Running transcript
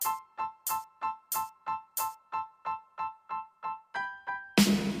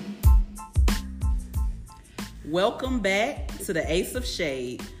Welcome back to the Ace of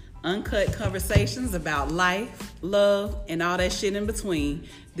Shade. Uncut conversations about life, love, and all that shit in between.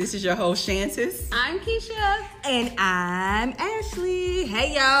 This is your host, Shantis. I'm Keisha. And I'm Ashley.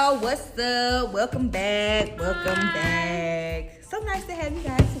 Hey, y'all. What's up? Welcome back. So nice to have you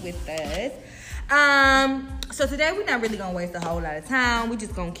guys with us. So today we're not really going to waste a whole lot of time. We're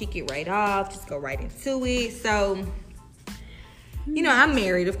just going to kick it right off. Just go right into it. So, you know, I'm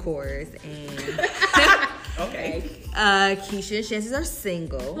married, of course. And Okay. Keisha and Shantis are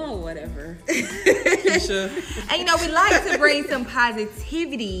single. Oh, whatever. Keisha. And, you know, we like to bring some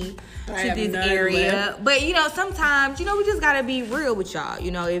positivity to this area. Left. But, you know, sometimes, you know, we just got to be real with y'all. You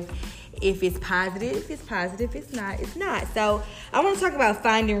know, if it's positive, it's positive. If it's not, it's not. So I want to talk about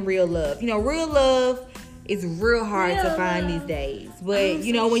finding real love. You know, real love is real hard to find these days. But,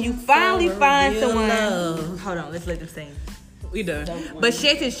 you know, when you finally find someone. Hold on, let's let them sing. We done. But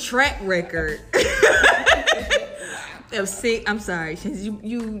Shantis' track record of sing. I'm sorry, Shantis,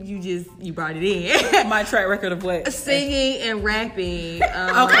 you brought it in. My track record of what? Singing and rapping.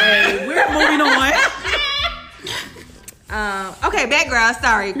 Okay, we're moving on. Okay, background.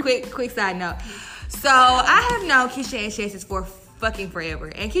 Sorry, quick side note. So I have known Keisha and Shantis for fucking forever.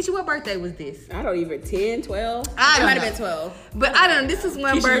 And Keisha, what birthday was this? I don't even 10, 12. I don't It might know. have been 12. But I don't know. This is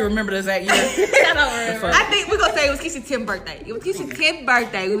one Keisha, you birthday. remember this that year? I don't remember. I think we're gonna say it was Keisha's 10th birthday. It was Keisha's 10th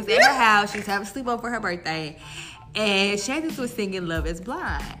birthday. We was at her house. She was having a sleepover for her birthday. And Shantis was singing Love is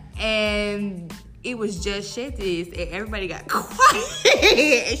Blind. And it was just Shantis, and everybody got quiet.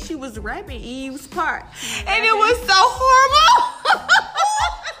 And she was rapping Eve's part. And it was so horrible.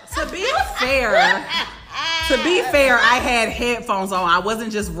 To be fair, I had headphones on. I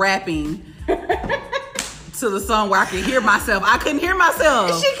wasn't just rapping to the song where I could hear myself. I couldn't hear myself.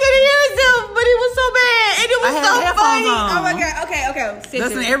 She couldn't hear herself, but it was so bad. And it was I had so headphones funny. on. Oh my God. Okay. Sit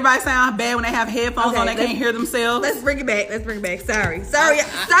Doesn't there. everybody sound bad when they have headphones Okay, on? They can't hear themselves. Let's bring it back. Sorry,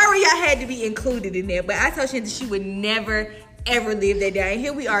 y'all had to be included in there. But I told Shanti she would never, ever live that down. And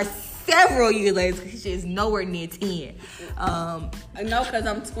here we are several years later. She is nowhere near 10. No, because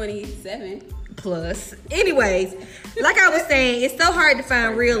I'm 27. Plus. Anyways, like I was saying, it's so hard to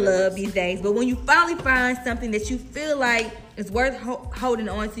find real love these days. But when you finally find something that you feel like is worth holding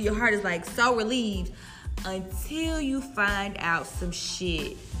on to, your heart is like so relieved until you find out some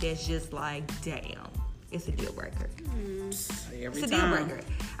shit that's just like, damn, it's a deal breaker. Every It's a deal breaker.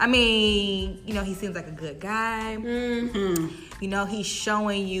 I mean, you know, he seems like a good guy. Mm-hmm. You know, he's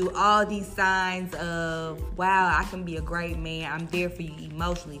showing you all these signs of, wow, I can be a great man. I'm there for you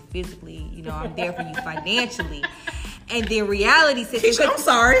emotionally, physically. You know, I'm there for you financially. And then reality says, Keisha, I'm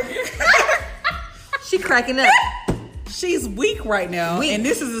sorry. she cracking up. She's weak right now, Weak. and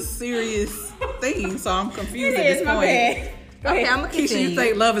this is a serious thing, so I'm confused at It is, this my point. bad. Okay, I'm gonna Keisha, continue. you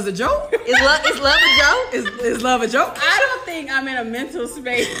think love is a joke? Is love a joke? Is love a joke? I don't think I'm in a mental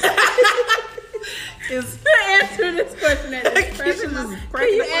space Is to answer this question at this Keisha present just moment. cracking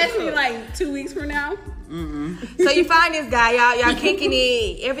Can you the ask fuck me up. like 2 weeks from now? So you find this guy, y'all kicking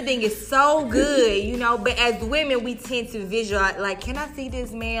it. Everything is so good, you know. But as women, we tend to visualize, like, can I see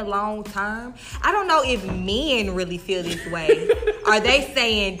this man long term? I don't know if men really feel this way. Are they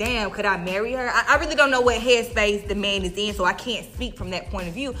saying, damn, could I marry her? I really don't know what headspace the man is in, so I can't speak from that point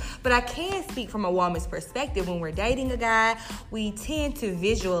of view. But I can speak from a woman's perspective. When we're dating a guy, we tend to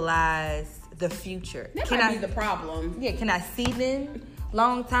visualize the future. That might be the problem. Yeah, can I see them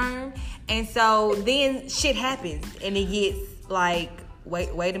long term? And so then shit happens and it gets like,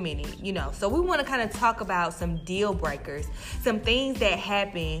 wait a minute, you know. So we want to kind of talk about some deal breakers, some things that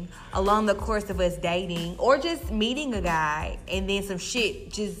happen along the course of us dating or just meeting a guy, and then some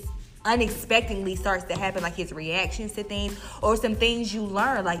shit just unexpectedly starts to happen, like his reactions to things, or some things you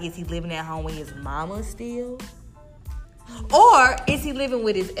learn, like, is he living at home with his mama still? Or is he living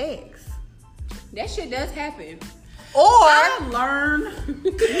with his ex? That shit does happen. Or I learned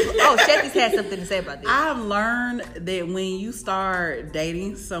Shantis had something to say about this. I've learned that when you start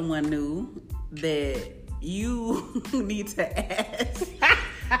dating someone new, that you need to ask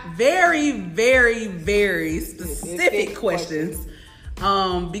very, very, very specific questions.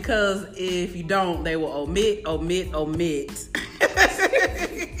 Because if you don't, they will omit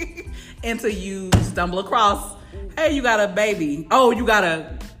until you stumble across, hey, you got a baby. Oh, you got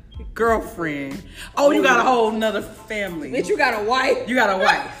a girlfriend. Oh, you got a whole nother family. Bitch, you got a wife. You got a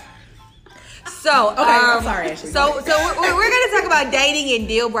wife. So, I'm sorry, Ashley. So we're gonna talk about dating and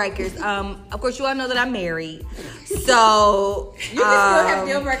deal breakers. Of course, you all know that I'm married. So You can still have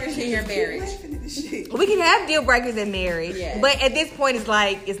deal breakers in your marriage. We can have deal breakers in marriage, Yeah. but at this point, it's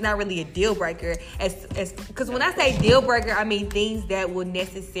like it's not really a deal breaker. Because when I say deal breaker, I mean things that would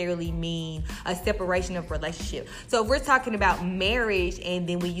necessarily mean a separation of relationship. So if we're talking about marriage, and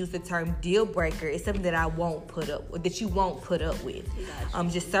then we use the term deal breaker, it's something that I won't put up with, that you won't put up with.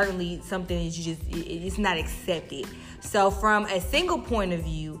 Just certainly something that you it's not accepted. So from a single point of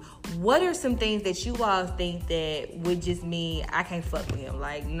view, what are some things that you all think that would just mean I can't fuck with him?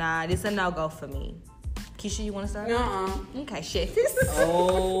 Like, nah, this a no-go for me. Keisha, you want to start? Okay, shit.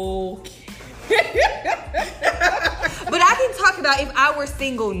 Okay. But I can talk about if I were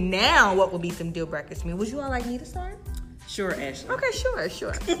single now, what would be some deal breakers for me? Would you all like me to start? Sure, Ashley. Okay,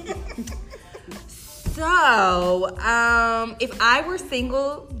 sure. So, if I were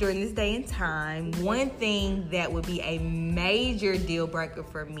single during this day and time, one thing that would be a major deal breaker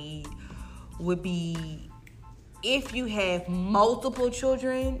for me would be if you have multiple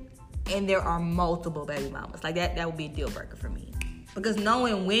children and there are multiple baby mamas. Like that would be a deal breaker for me. Because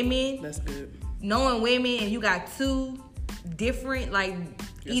knowing women, That's good. and you got two different, like,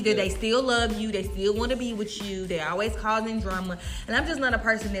 either they still love you, they still want to be with you, they're always causing drama, and I'm just not a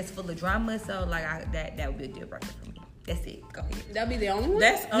person that's full of drama, so like that would be a deal breaker for me. That's it. Go ahead. That'll be the only one?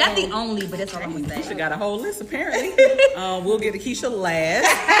 That's Not the only, but that's what I'm gonna Keisha say. got a whole list apparently. We'll get to Keisha last.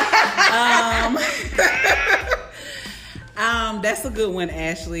 That's a good one,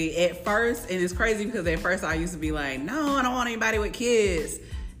 Ashley. At first, and it's crazy because at first I used to be like, no, I don't want anybody with kids.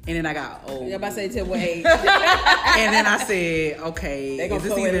 And then I got old. You're about to say till what age? And then I said, okay, They gonna is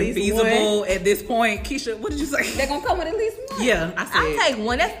this come with at even least feasible at this point? Keisha, what did you say? They're gonna come with at least one. Yeah, I said. I'll take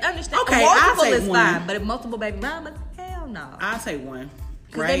one. That's understandable. Okay, I'll multiple take is one. fine, but if multiple baby mamas, hell no. I'll take one.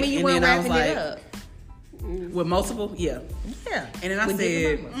 Because that mean you weren't wrapping it up. With multiple? Yeah. Yeah. And then I With said,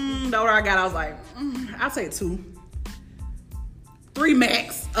 different mamas. the older I got, I was like, I'll take 2. 3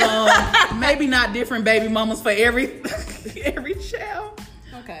 max. Maybe not different baby mamas for every child.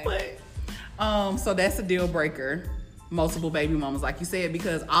 Okay. But so that's a deal breaker. Multiple baby mamas, like you said,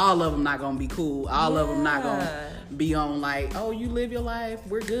 because all of them not gonna be cool. All of them not gonna be on like, oh, you live your life,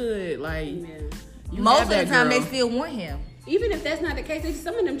 we're good. Like you Most have of the that time, girl. they still want him. Even if that's not the case,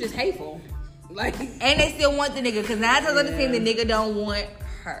 some of them just hateful. Like, And they still want the nigga, because 9 times out of 10, the nigga don't want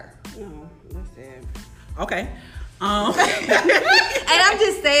her. no, that's it. Okay. And I'm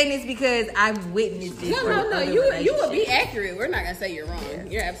just saying this because I've witnessed this. No, from other you would be relationships. accurate. We're not gonna say you're wrong.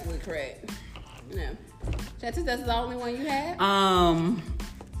 You're absolutely correct. No. Chances, that's the only one you had?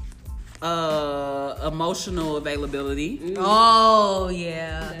 Emotional availability. Oh,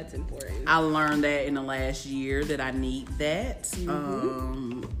 yeah. That's important. I learned that in the last year that I need that.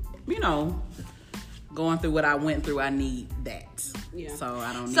 You know, going through what I went through, I need that. Yeah. So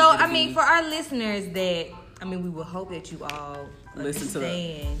I don't need So, you to I mean, be- for our listeners that, I mean, we would hope that you all Listen to that.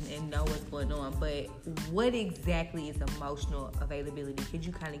 understand and know what's going on, but what exactly is emotional availability? Could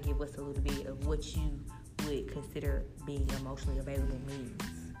you kind of give us a little bit of what you would consider being emotionally available means?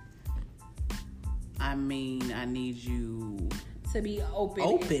 I mean, I need you. To be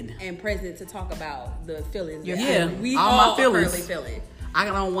open. And present to talk about the feelings. Your that feelings. we All my all feelings. currently feeling. I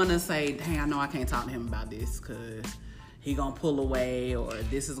don't want to say, dang, I know I can't talk to him about this because he gonna pull away or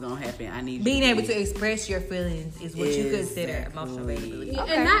this is gonna happen. I need Being you to able be- to express your feelings is what you consider Exactly. emotional availability. Yeah,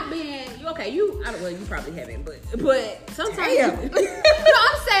 Okay. and not being well, you probably haven't, but sometimes Damn. no,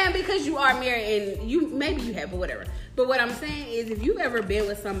 I'm saying because you are married and maybe you have, but whatever. But what I'm saying is, if you've ever been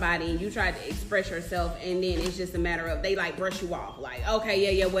with somebody and you tried to express yourself, and then it's just a matter of they like brush you off, like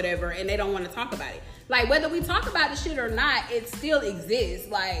okay, yeah, whatever, and they don't want to talk about it. Like whether we talk about the shit or not, it still exists.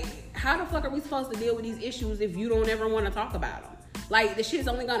 Like how the fuck are we supposed to deal with these issues if you don't ever want to talk about them? Like the shit's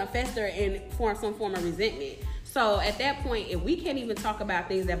only gonna fester and form some form of resentment. So at that point, if we can't even talk about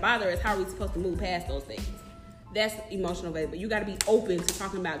things that bother us, how are we supposed to move past those things? That's emotional availability. You gotta be open to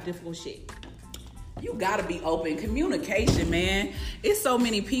talking about difficult shit. You gotta be open. Communication, man. It's so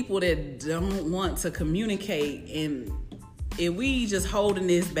many people that don't want to communicate, and if we just holding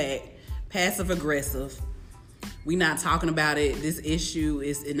this back, passive aggressive, we not talking about it. This issue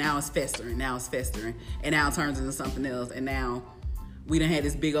now it's festering, and now it turns into something else, and now we done had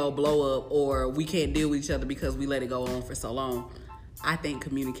this big old blow up, or we can't deal with each other because we let it go on for so long. I think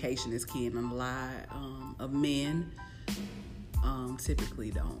communication is key, and a lot of men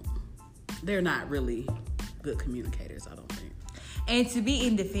typically don't. They're not really good communicators, I don't think. And to be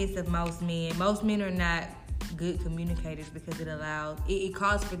in defense of most men are not good communicators because it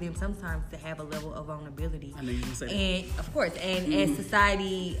calls for them sometimes to have a level of vulnerability. I know you can say that. And of course, and as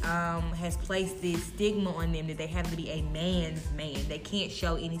society has placed this stigma on them that they have to be a man's man, they can't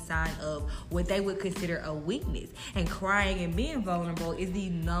show any sign of what they would consider a weakness. And crying and being vulnerable is the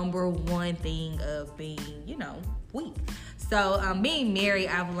number one thing of being, weak. So being married,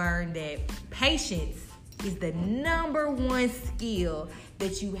 I've learned that patience is the number one skill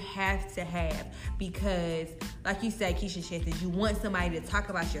that you have to have, because like you said, Keisha Chances, you want somebody to talk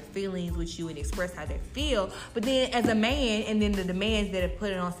about your feelings with you and express how they feel, but then as a man, and then the demands that are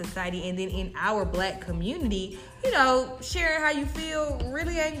put on society, and then in our black community, sharing how you feel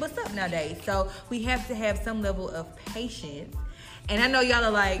really ain't what's up nowadays. So we have to have some level of patience. And I know y'all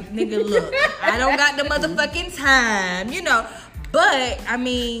are like, nigga, look, I don't got the motherfucking time, but I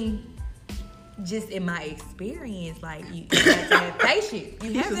mean, just in my experience, like, you have to have patience.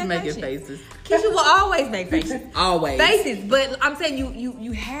 You have to have making patience. faces. Keisha will always make faces. Always. Faces. But I'm saying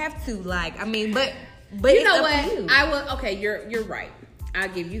you have to, like, I mean, but you know what? I will, okay, you're right. I'll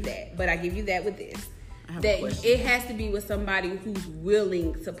give you that. But I give you that with this. That it has to be with somebody who's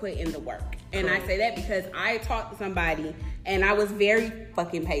willing to put in the work. And I say that because I talked to somebody and I was very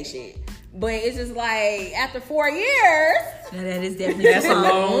fucking patient. But it's just like, after 4 years. Now that is definitely that's a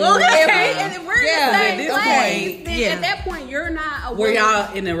long okay. And we're at in this the same point, place. At that point, you're not a Were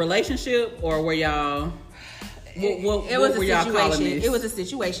y'all in a relationship or were y'all... What were y'all calling this? It was a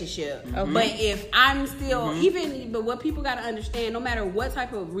situationship. Okay. But if I'm still, but what people got to understand, no matter what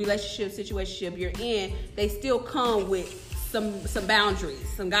type of relationship, situationship you're in, they still come with some boundaries,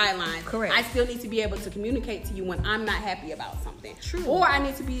 some guidelines. Correct. I still need to be able to communicate to you when I'm not happy about something. True. Or I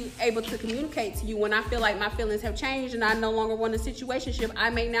need to be able to communicate to you when I feel like my feelings have changed and I no longer want a situationship. I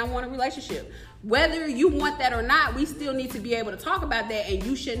may now want a relationship. Whether you want that or not, we still need to be able to talk about that, and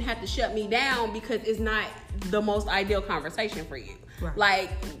you shouldn't have to shut me down because it's not the most ideal conversation for you. Right. Like,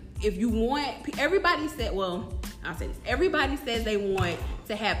 if you want, everybody said, well, I'll say this. Everybody says they want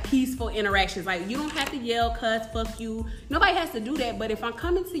to have peaceful interactions. Like, you don't have to yell, cuss, fuck you. Nobody has to do that. But if I'm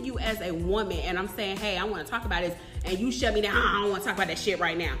coming to you as a woman and I'm saying, hey, I want to talk about this, and you shut me down, I don't want to talk about that shit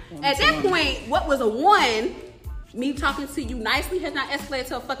right now. At that point, what was a 1, me talking to you nicely has not escalated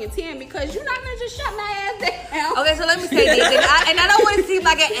to a fucking 10 because you're not gonna just shut my ass down. Okay, so let me say this, and I don't want to seem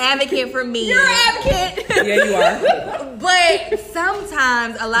like an advocate for me. You're an advocate. Yeah, you are. But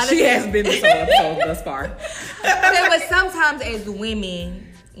sometimes a lot of she has been this episode thus far. Okay, but sometimes as women,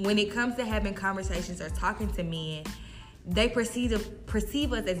 when it comes to having conversations or talking to men, they perceive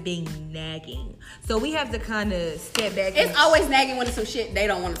us as being nagging. So we have to kind of step back. It's always nagging when it's some shit they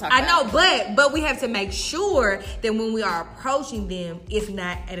don't want to talk about. I know, but we have to make sure that when we are approaching them, it's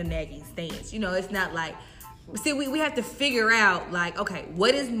not at a nagging stance. It's not like, see, we have to figure out, like, okay,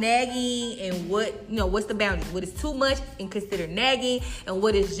 what is nagging and what's the boundaries? What is too much and considered nagging, and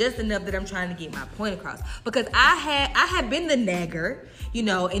what is just enough that I'm trying to get my point across? Because I have been the nagger,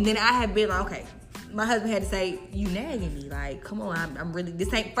 and then I have been like, okay, my husband had to say, you nagging me. Like, come on, I'm really,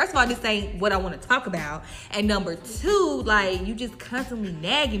 first of all, this ain't what I want to talk about. And number 2, like, you just constantly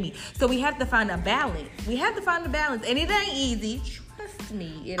nagging me. So we have to find a balance. And it ain't easy. Trust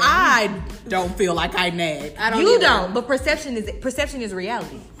me. I don't feel like I nag. I don't You either. don't, but perception is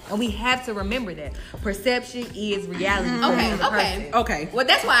reality. And we have to remember that. Perception is reality. Okay. Well,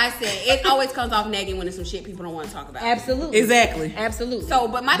 that's why I said it always comes off nagging when it's some shit people don't want to talk about. Absolutely. Exactly. Absolutely. So,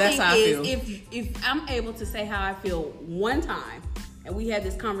 but my That's thing how I is, feel. if I'm able to say how I feel one time, and we had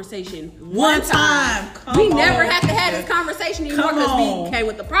this conversation One time. Come we on. never have to have this conversation anymore Come because we on. came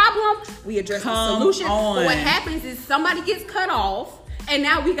with the problem, we addressed the Come solution. on. But what happens is somebody gets cut off, and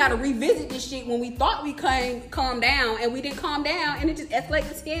now we got to revisit this shit when we thought we calm down, and we didn't calm down, and it just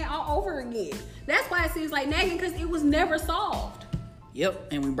escalated again all over again. That's why it seems like nagging, because it was never solved. Yep,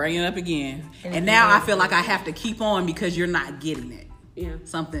 and we bring it up again. And now I feel like I have to keep on because you're not getting it. Yeah.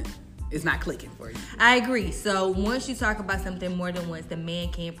 Something is not clicking for you. I agree. So once you talk about something more than once, the man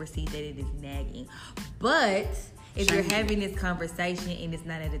can perceive that it is nagging. But if you're having this conversation and it's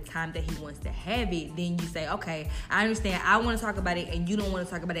not at a time that he wants to have it, then you say, okay, I understand. I want to talk about it and you don't want to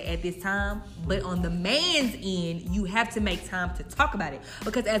talk about it at this time. But on the man's end, you have to make time to talk about it.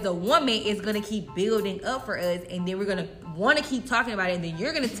 Because as a woman, it's going to keep building up for us. And then we're going to want to keep talking about it. And then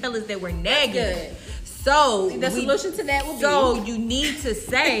you're going to tell us that we're nagging. Good. So The solution to that will be... So you need to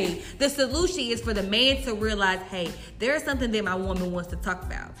say, the solution is for the man to realize, hey, there's something that my woman wants to talk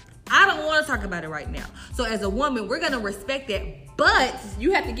about. I don't want to talk about it right now. So as a woman, we're gonna respect that. But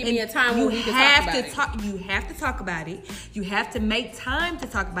you have to give me a time when we can talk about it. You have to talk about it. You have to make time to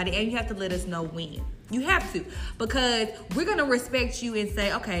talk about it, and you have to let us know when. You have to, because we're gonna respect you and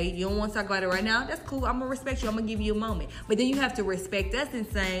say, okay, you don't want to talk about it right now. That's cool. I'm gonna respect you. I'm gonna give you a moment. But then you have to respect us in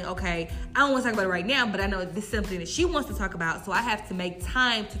saying, okay, I don't want to talk about it right now, but I know this is something that she wants to talk about, so I have to make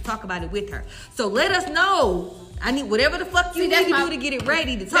time to talk about it with her. So let us know. I need whatever the fuck you need to do to get it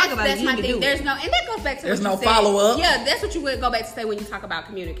ready to talk about it. That's my thing. There's no, and that goes back to there's what no you said. follow up. Yeah, that's what you would go back to say when you talk about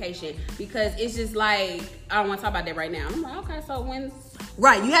communication, because it's just like, I don't want to talk about that right now. I'm like, okay, so when's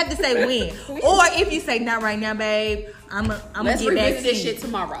right? You have to say when, or if you say not right now, babe, I'm gonna get back to you. Let's revisit this shit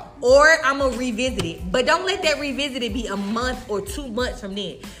tomorrow, or I'm gonna revisit it. But don't let that revisit it be a month or 2 months from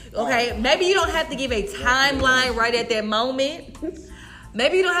then. Okay, maybe you don't have to give a timeline right at that moment.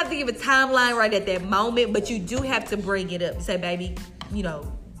 Maybe you don't have to give a timeline right at that moment, but you do have to bring it up. Say, baby,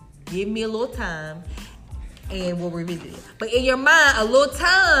 give me a little time and we'll revisit it. But in your mind, a little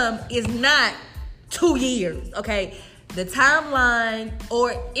time is not 2 years, okay? The timeline,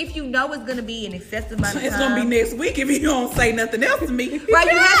 or if you know it's gonna be an excessive amount of time, it's gonna be next week if you don't say nothing else to me. Right,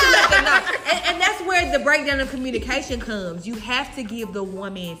 you have to let them know. And that's where the breakdown of communication comes. You have to give the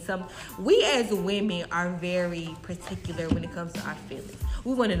woman some. We as women are very particular when it comes to our feelings.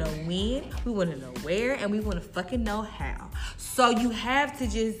 We want to know when, we want to know where, and we want to fucking know how. So you have to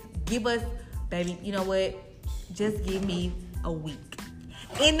just give us, baby, you know what? Just give me a week.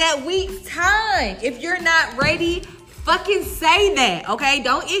 In that week's time, if you're not ready, fucking say that, okay?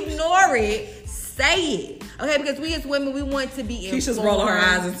 Don't ignore it. Say it, okay? Because we as women, we want to be informed. Keisha's rolling her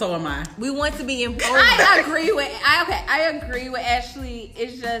eyes, and so am I. We want to be informed. I agree with Ashley.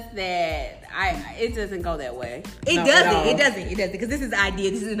 It's just that it doesn't go that way. It doesn't. Because this is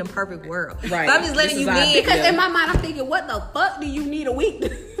ideal. This isn't a perfect world. Right. So I'm just letting you in. Because in my mind, I'm thinking, what the fuck do you need a week?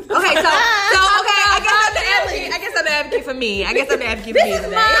 Okay, so I guess I'm the advocate for me. I guess I'm the advocate for me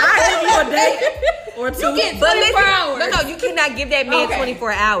today. I give you a day or two. You get 24 hours. No, you cannot give that man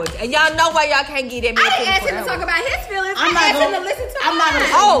 24 hours. And y'all know why y'all can't give that man 24 hours. I didn't ask him to talk about his feelings. I asked him to listen to to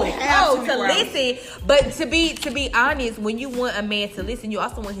mine. listen. But to be honest, when you want a man to listen, you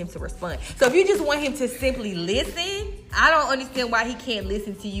also want him to respond. So if you just want him to simply listen, I don't understand why he can't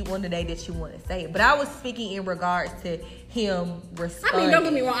listen to you on the day that you want to say it. But I was speaking in regards to him responding. I mean, don't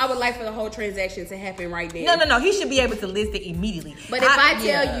get me wrong. I would like for the whole transaction to happen right then. No. He should be able to list it immediately. But if I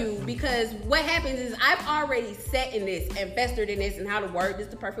tell you, because what happens is I've already sat in this and festered in this and how to word this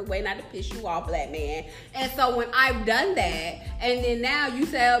the perfect way not to piss you off, that man. And so when I've done that, and then now you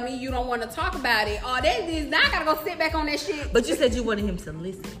tell me you don't want to talk about it, that is, now I gotta go sit back on that shit. But you said you wanted him to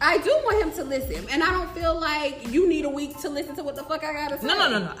listen. I do want him to listen, and I don't feel like you need a week to listen to what the fuck I gotta say.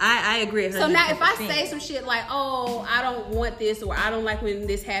 No. I agree. 100%. So now if I say some shit like, I don't want this, or I don't like when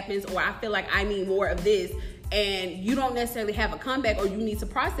this happens, or I feel like I need more of this, and you don't necessarily have a comeback, or you need to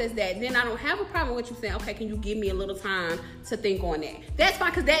process that, then I don't have a problem with you saying, okay, can you give me a little time to think on that? That's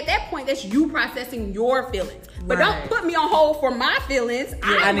fine, because at that point, that's you processing your feelings. But don't put me on hold for my feelings.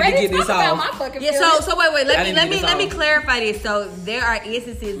 I'm ready to talk about my fucking feelings. So wait. Let me clarify this. So there are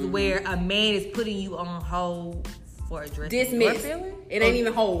instances where a man is putting you on hold for addressing your feelings. It ain't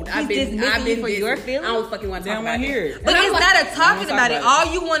even hold. I've been for your feelings. I don't fucking want to talk about it. But it's not a talking about it.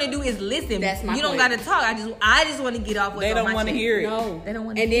 All you want to do is listen. That's my You don't got to talk. I just want to get off. They don't want to hear it. No, they don't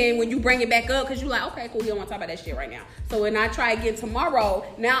want. And then when you bring it back up, because you're like, okay, cool, you don't want to talk about that shit right now. So when I try again tomorrow,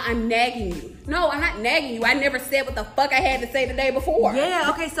 now I'm nagging you. No, I'm not nagging you. I never said what the fuck I had to say the day before. Yeah.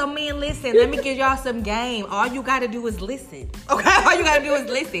 Okay. So man, listen. Let me give y'all some game. All you got to do is listen. Okay. All you got to do is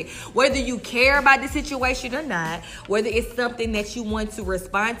listen. Whether you care about the situation or not, whether it's something that you want to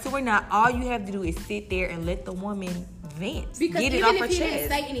respond to or not, all you have to do is sit there and let the woman vent. Because get it even off if her you chest. didn't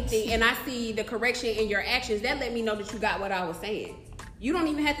say anything and I see the correction in your actions, that let me know that you got what I was saying. You don't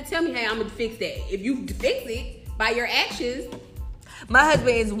even have to tell me, hey, I'm gonna fix that. If you fix it by your actions. My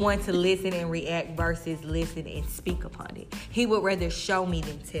husband is one to listen and react versus listen and speak upon it. He would rather show me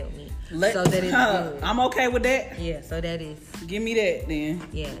than tell me. So that is good. I'm okay with that. Yeah, so that is. Give me that then.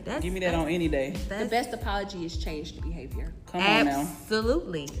 Yeah, give me that on any day. The best apology is changed behavior. Come on now.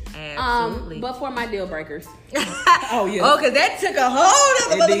 Absolutely. But for my deal breakers. Oh yeah. Oh, because that took a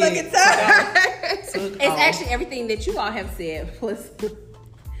whole other motherfucking time. It's actually everything that you all have said. Plus,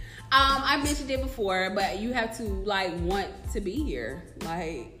 I mentioned it before, but you have to want to be here.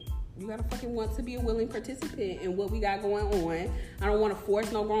 You gotta fucking want to be a willing participant in what we got going on. I don't want to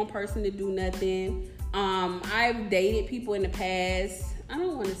force no grown person to do nothing. I've dated people in the past. I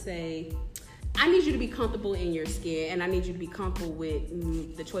don't want to say. I need you to be comfortable in your skin, and I need you to be comfortable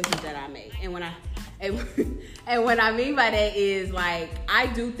with the choices that I make. And And what I mean by that is, like, I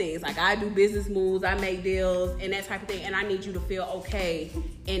do things. Like, I do business moves, I make deals, and that type of thing. And I need you to feel okay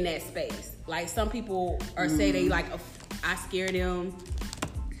in that space. Like, some people say they, like, I scare them.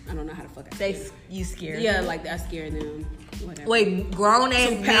 I don't know how the fuck I say it. You scare them? Yeah, like, I scare them. Whatever. Wait,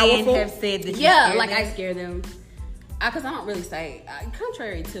 grown-ass men have said that you yeah, scare like, them? I scare them. Because I don't really say,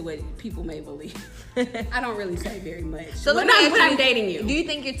 contrary to what people may believe, I don't really say very much. So when I'm dating you. Do you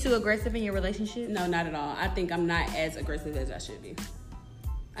think you're too aggressive in your relationship? No, not at all. I think I'm not as aggressive as I should be.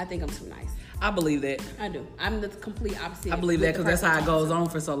 I think I'm too nice. I believe that. I do. I'm the complete opposite. I believe that because that's how it goes on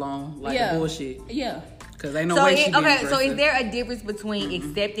for so long. Like the bullshit. Yeah. Because ain't no way she being aggressive. So is there a difference between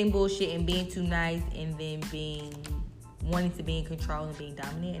accepting bullshit and being too nice and then wanting to be in control and being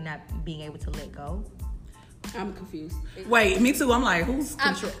dominant and not being able to let go? I'm confused. Wait, me too. I'm like, who's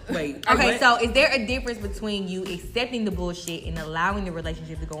control? Wait. Okay, so is there a difference between you accepting the bullshit and allowing the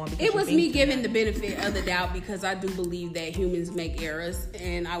relationship to go on? It was me giving the benefit of the doubt because I do believe that humans make errors,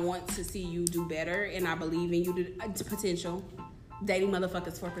 and I want to see you do better, and I believe in you to potential. Dating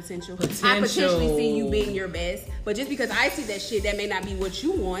motherfuckers for potential. I potentially see you being your best, but just because I see that shit, that may not be what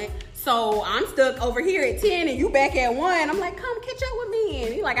you want. So I'm stuck over here at 10 and you back at 1. I'm like, come catch up with me.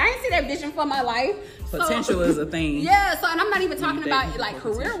 And he's like, I ain't see that vision for my life. Potential is a thing. Yeah, so, and I'm not even talking about like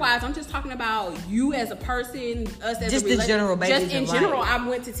career-wise. I'm just talking about you as a person, us as just a the general basis. Just in general, I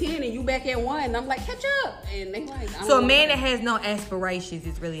went to 10 and you back at 1. And I'm like, catch up. And they like, so a man that has no aspirations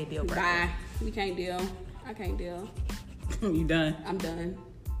is really a deal breaker. Bye. We can't deal. I can't deal. You done? I'm done.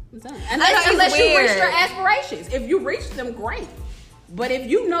 Unless you reach your aspirations. If you reach them, great. But if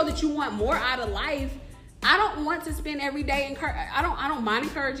you know that you want more out of life, I don't want to spend every day I don't mind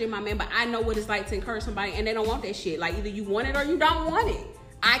encouraging my man, but I know what it's like to encourage somebody and they don't want that shit. Like, either you want it or you don't want it.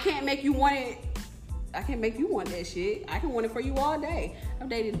 I can't make you want it. I can't make you want that shit. I can want it for you all day. I've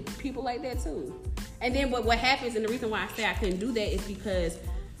dated people like that too. And then what happens, and the reason why I say I couldn't do that is because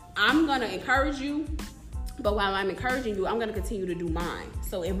I'm gonna encourage you, but while I'm encouraging you, I'm gonna continue to do mine.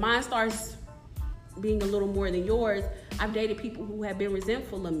 So if mine starts being a little more than yours, I've dated people who have been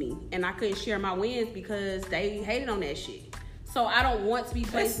resentful of me, and I couldn't share my wins because they hated on that shit. So I don't want to be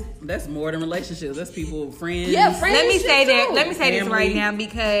placed. That's more than relationships. That's people, friends. Yeah, friends. Let me say too. that. Let me say this right now,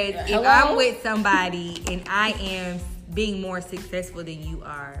 because if I'm with somebody and I am being more successful than you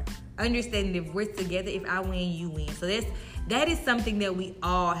are, understanding if we're together, if I win, you win. So that is something that we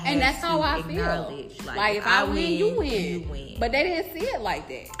all have and that's to how I acknowledge. feel. Like if I win, you win. But they didn't see it like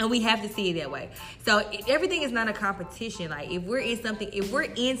that. And we have to see it that way. So everything is not a competition. Like if we're in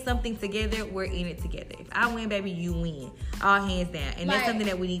something together, we're in it together. If I win, baby, you win. All hands down. And that's something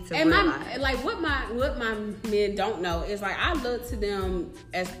that we need to realize. What my men don't know is, like, I look to them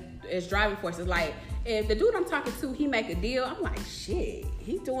as driving forces. Like, if the dude I'm talking to, he make a deal, I'm like, shit,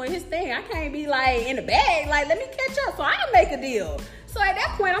 he doing his thing. I can't be like in the bag. Like, let me catch up so I can make a deal. So at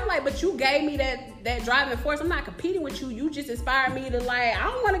that point, I'm like, but you gave me that driving force. I'm not competing with you. You just inspired me to, like, I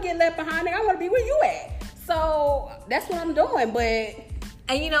don't want to get left behind. I want to be where you at. So that's what I'm doing. But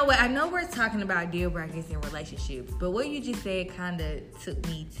and you know what? I know we're talking about deal breakers in relationships, but what you just said kind of took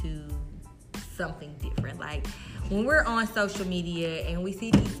me to something different. Like, when we're on social media and we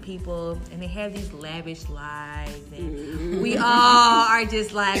see these people and they have these lavish lives and we all are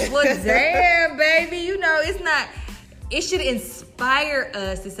just like, well, damn, baby, you know, it should inspire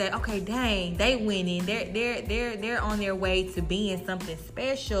us to say, okay, dang, they winning. They're on their way to being something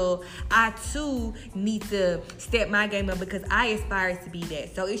special. I too need to step my game up because I aspire to be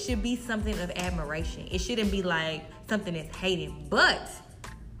that. So it should be something of admiration. It shouldn't be like something that's hating. But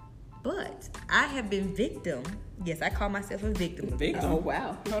I have been victim. Yes, I call myself a victim. Oh,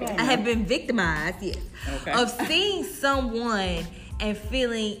 wow. Hold on, I have been victimized, yes, okay, of seeing someone and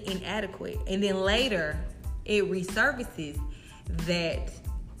feeling inadequate. And then later, it resurfaces that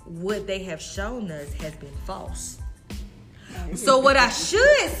what they have shown us has been false. So what I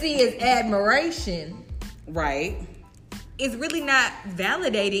should see as admiration, right, is really not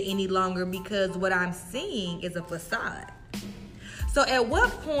validated any longer because what I'm seeing is a facade. So at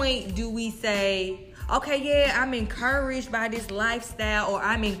what point do we say, okay, yeah, I'm encouraged by this lifestyle, or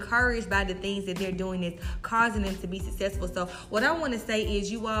I'm encouraged by the things that they're doing that's causing them to be successful? So what I want to say is,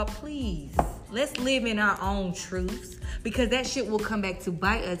 you all, please, let's live in our own truths, because that shit will come back to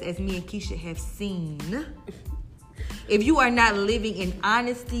bite us, as me and Keisha have seen. If you are not living in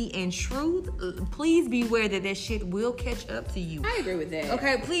honesty and truth, please be aware that shit will catch up to you. I agree with that.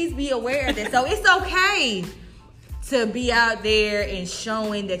 Okay, please be aware of that. So it's okay to be out there and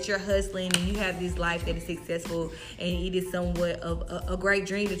showing that you're hustling and you have this life that is successful and it is somewhat of a great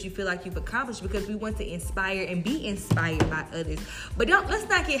dream that you feel like you've accomplished, because we want to inspire and be inspired by others. But let's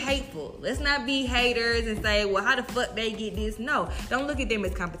not get hateful. Let's not be haters and say, well, how the fuck they get this? No, don't look at them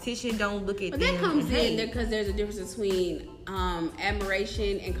as competition. Don't look at them. But that comes as in hate. because there's a difference between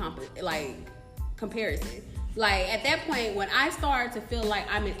admiration and comparison. Like, at that point, when I start to feel like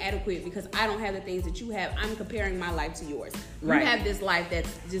I'm inadequate because I don't have the things that you have, I'm comparing my life to yours. Right. You have this life that's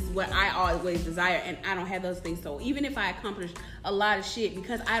just what I always desire, and I don't have those things. So even if I accomplish a lot of shit,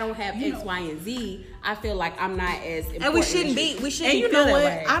 because I don't have X, Y, and Z, I feel like I'm not as important. And we shouldn't be. We shouldn't. And you feel know what?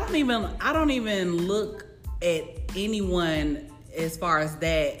 that way. I don't even look at anyone as far as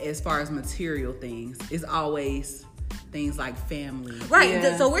material things. It's always things like family. Right.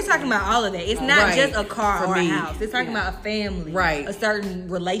 Yeah. So we're talking about all of that. It's not Right. just a car For or me. a house. It's talking about a family. Right. A certain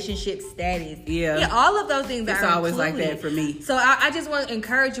relationship status. Yeah. Yeah, all of those things It's are always like included. that for me. So I just want to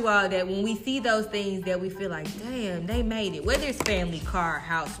encourage you all that when we see those things that we feel like, damn, they made it. Whether it's family, car,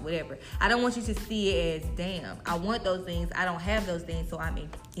 house, whatever. I don't want you to see it as, damn, I want those things. I don't have those things, so I'm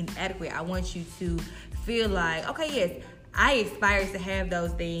inadequate. I want you to feel like, okay, yes, I aspire to have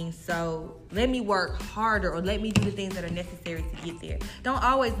those things, so let me work harder, or let me do the things that are necessary to get there. Don't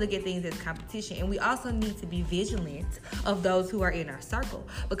always look at things as competition. And we also need to be vigilant of those who are in our circle,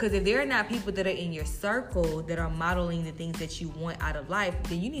 because if there are not people that are in your circle that are modeling the things that you want out of life,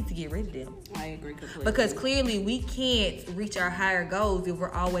 then you need to get rid of them. I agree completely. Because clearly we can't reach our higher goals if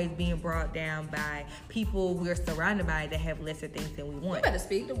we're always being brought down by people we're surrounded by that have lesser things than we want. You better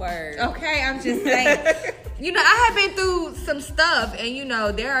speak the word. Okay, I'm just saying. I have been through some stuff,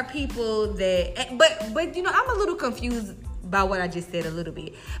 and there are people that, but I'm a little confused by what I just said a little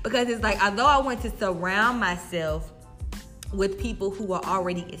bit, because it's like, although I want to surround myself with people who are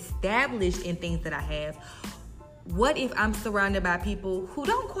already established in things that I have, what if I'm surrounded by people who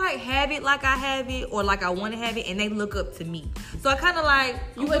don't quite have it like I have it, or like I want to have it, and they look up to me? So I kind of like,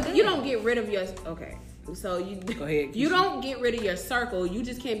 You don't get rid of your, okay. So you Go ahead. You don't get rid of your circle. You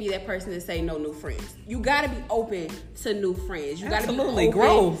just can't be that person that say no new friends. You got to be open to new friends. You got to be Absolutely. open,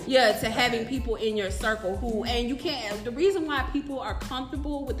 Growth. yeah, to having people in your circle who, and you can't. The reason why people are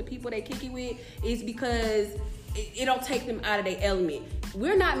comfortable with the people they kick it with is because it don't take them out of their element.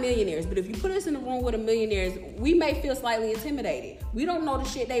 We're not millionaires, but if you put us in a room with a millionaires, we may feel slightly intimidated. We don't know the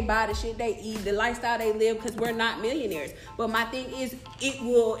shit they buy, the shit they eat, the lifestyle they live, because we're not millionaires. But my thing is, it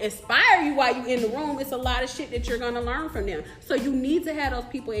will inspire you while you're in the room. It's a lot of shit that you're going to learn from them. So you need to have those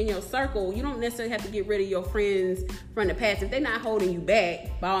people in your circle. You don't necessarily have to get rid of your friends from the past. If they're not holding you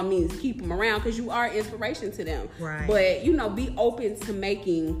back, by all means, keep them around, because you are inspiration to them. Right. But, be open to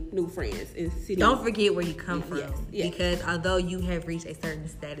making new friends and sitting. don't forget where you come from. Yes. Because although you have reached a certain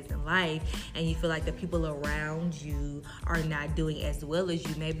status in life and you feel like the people around you are not doing as well as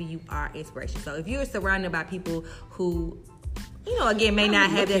you, maybe you are inspiration. So if you're surrounded by people who, again, may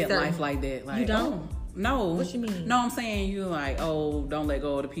not have that certain life like that. Like, you don't? oh, no. What you mean? No, I'm saying you like, don't let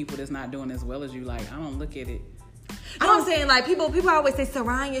go of the people that's not doing as well as you. Like, I don't look at it. You know what I'm saying? Like, people always say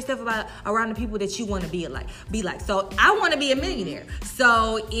surround yourself around the people that you want to be like. So I want to be a millionaire.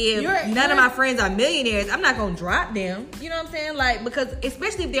 So if none of my friends are millionaires, I'm not gonna drop them. You know what I'm saying? Like, because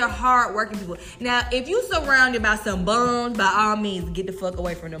especially if they're hard working people. Now, if you surrounded by some bums, by all means, get the fuck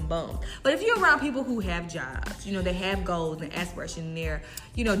away from them bums. But if you're around people who have jobs, they have goals and aspirations, and they're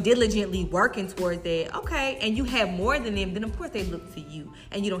diligently working towards that, okay, and you have more than them, then of course they look to you,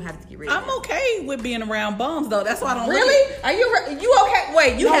 and you don't have to get rid of them. I'm okay with being around bums though. That's why I don't Really? Are you okay?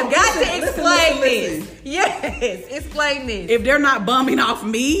 Wait, you have got to explain listen. this. Yes, explain this. If they're not bumming off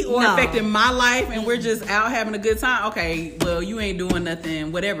me or No. affecting my life, and we're just out having a good time, okay, well, you ain't doing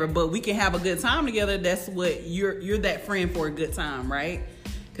nothing, whatever, but we can have a good time together. That's what you're that friend for a good time, right?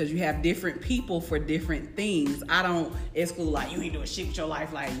 Because you have different people for different things. I don't exclude, like, you ain't doing shit with your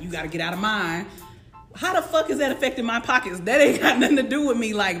life, like, you got to get out of mine. How the fuck is that affecting my pockets? That ain't got nothing to do with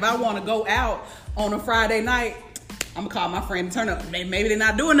me. Like, if I want to go out on a Friday night, I'm gonna call my friend to turn up. Maybe they're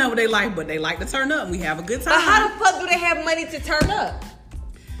not doing nothing with their life, but they like to turn up and we have a good time. But how the fuck do they have money to turn up?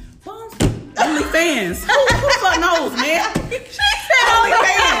 Bums. OnlyFans. Who the fuck knows, man? She said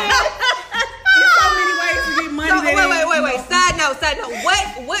OnlyFans. There's so many ways to get money. So, that wait. Side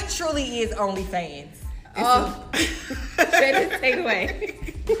note. What truly is OnlyFans? Take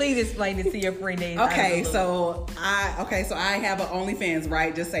away. Please explain it to your friend. Okay, so I have an OnlyFans,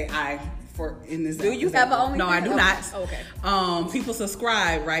 right? Just say I. In this Do you have an OnlyFans? No, I do not. Okay. People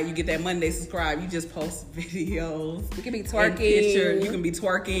subscribe, right? You get that money, they subscribe. You just post videos. You can be twerking. You can be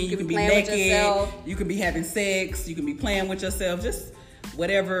twerking. You can be playing with naked. yourself. You can be having sex. You can be playing with yourself. Just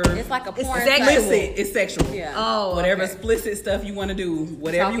whatever. It's like a porn. sexual. Explicit. It's sexual. Yeah. Oh, Whatever okay. explicit stuff you want to do,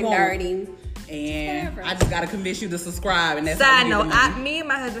 whatever Talking you want. dirty. And Whatever. I just gotta convince you to subscribe, and that's how Side you note, get the money. me and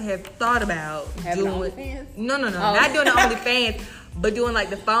my husband have thought about Having doing. OnlyFans? No, Oh. not doing the OnlyFans, but doing like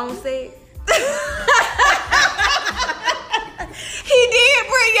the phone sex. He did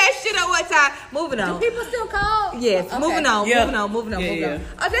bring that shit up one time. Moving on. Do people still call? Yes, Okay. moving on, Yeah. moving on. Yeah.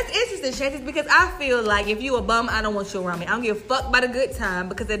 Oh, that's interesting, Shantis, because I feel like if you a bum, I don't want you around me. I don't give a fuck about a good time,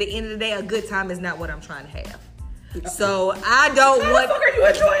 because at the end of the day, a good time is not what I'm trying to have. So I don't How want. the fuck are you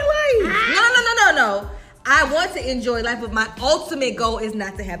enjoying life? No. I want to enjoy life, but my ultimate goal is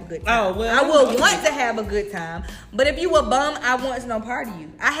not to have a good time. Oh, well, I will okay. want to have a good time, but if you a bum, I want no part of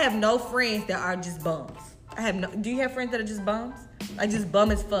you. I have no friends that are just bums. I have no. Do you have friends that are just bums? Like just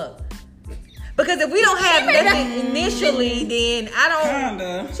bum as fuck. Because if we don't have nothing initially, then I don't.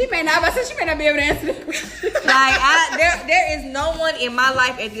 Kinda. She may not, but she may not be able to answer the question. There is no one in my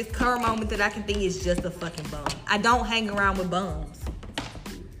life at this current moment that I can think is just a fucking bum. I don't hang around with bums.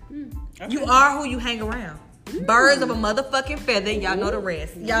 Okay. You are who you hang around. Birds of a motherfucking feather. Y'all know the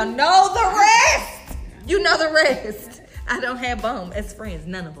rest. Y'all know the rest. You know the rest. I don't have bum as friends.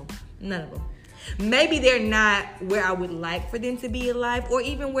 None of them. Maybe they're not where I would like for them to be in life, or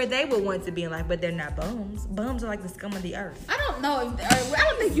even where they would want to be in life, but they're not bums. Bums are like the scum of the earth. I don't know. I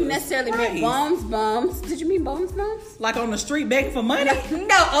don't think you necessarily meant Christ. bums. Did you mean bums? Like on the street begging for money? No, a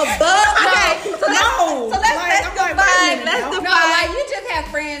bum. Okay, so No. let's I'm like, wait a define. minute Let's now. define. No, like you just have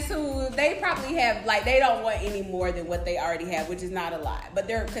friends who they probably have, like they don't want any more than what they already have, which is not a lot, but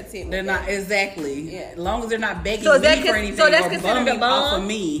they're content. They're with not it. exactly. Yeah. As long as they're not begging So is me that for con- anything so that's or considered a bumming bum? off of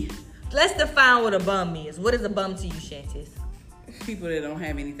me. Let's define what a bum is. What is a bum to you, Shantis? People that don't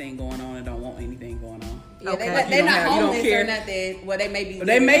have anything going on and don't want anything going on. Yeah, Okay. they're You don't not have- you don't homeless care. or nothing. Well, they may be. But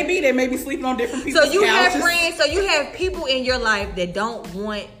they may be sleeping on different So people's you have couches. friends. So you have people in your life that don't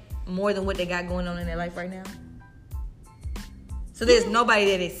want more than what they got going on in their life right now. So there's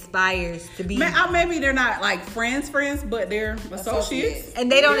nobody that aspires to be, Maybe they're not like friends, but they're associates. and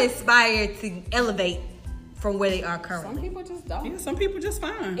they don't aspire to elevate from where they are Some currently people just don't. Yeah, some people just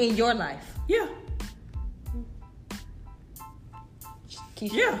fine. in your life. Yeah.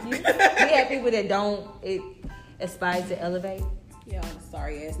 Keisha, Yeah. you have people that don't aspire to elevate. Yeah,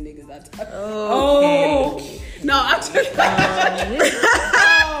 sorry ass niggas. I talk. Oh. No, I'm just. All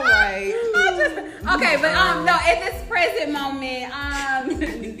right. Okay, but no, at this present moment,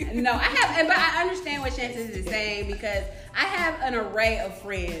 no, I have, but I understand what Shantis is saying because I have an array of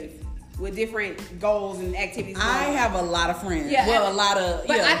friends with different goals and activities. I going on. have a lot of friends. Yeah, Well, a lot of.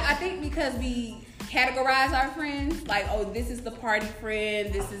 But Yeah. I think because we categorize our friends, like, oh, this is the party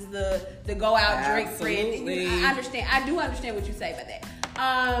friend, this is the go out drink Absolutely. friend. I do understand what you say about that.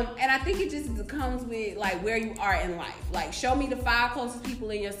 And I think it just comes with like where you are in life. Like, show me the 5 closest people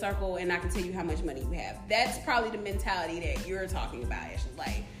in your circle, and I can tell you how much money you have. That's probably the mentality that you're talking about, Ashley.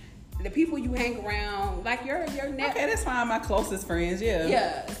 Like, the people you hang around, like your net. Okay, that's fine. My closest friends, yeah.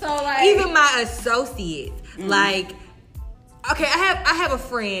 Yeah. So like, Even my associates, like, okay, I have a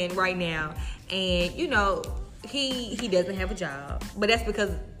friend right now, and you know, he doesn't have a job, but that's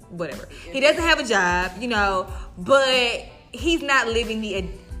because whatever. He doesn't have a job, you know, but he's not living the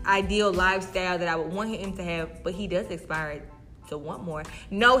ideal lifestyle that I would want him to have, but he does aspire to want more.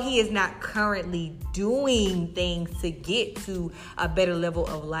 No, he is not currently doing things to get to a better level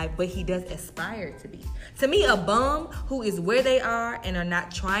of life, but he does aspire to be. To me, a bum who is where they are and are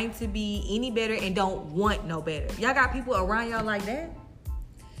not trying to be any better and don't want no better. Y'all got people around y'all like that?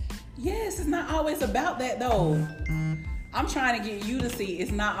 Yes, it's not always about that though. I'm trying to get you to see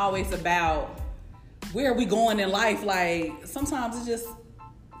it's not always about where are we going in life. Like, sometimes it's just,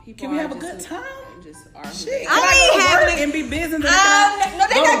 people can we are have a just- good time? Just are. Shit, I can I ain't go to work having- and be busy and then No,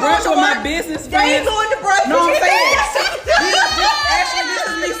 they go to not going brunch to with my work. business They friends? ain't going to brunch No, with I'm you. saying, actually, this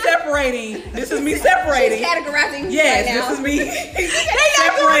is me separating. This is me separating. She's categorizing Yes, right now. this is me They not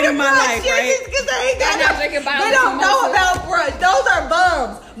separating my brunch, life, yeah, right? Because they ain't got They're not no- drinking bottles They don't of know mimosa. about brunch. Those are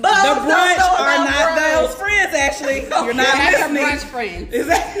bums. Bums The don't brunch know are about not brunch. those friends, actually. You're not That's your listening. brunch friends. Is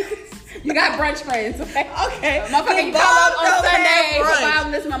that? You got brunch friends. Okay. Motherfucker, you Bums call up on don't have Sunday for brunch.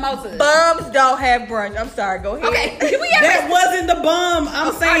 bottomless mimosas. Bums don't have brunch. I'm sorry. Go ahead. Okay. Did we ever? That wasn't the bum.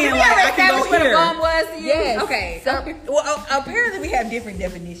 I'm saying, Did we like, ever I can establish go what a here. bum was to you? Yes. Okay. So, well, apparently we have different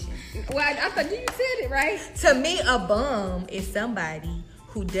definitions. Well, I thought you said it right. To me, a bum is somebody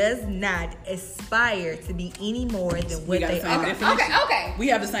who does not aspire to be any more than what got they the same are. definition. Okay. We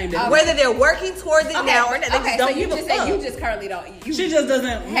have the same definition. Whether they're working towards it now or not, they okay. just don't So you give just a say fuck. you just currently don't. You, She just doesn't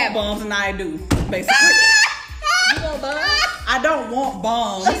Have- want bums, and I do, basically. You want bums? I don't want she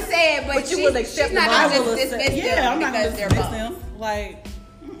bums. said, but But you she's, will accept she's not the bums. gonna will just accept- dismiss yeah, I'm them not gonna because they're dismiss bums. them. Like,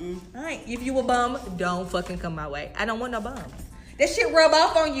 All right, if you a bum, don't fucking come my way. I don't want no bums. That shit rub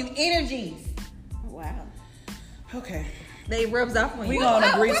off on you. Energies. Wow. Okay. They rubs off on We you.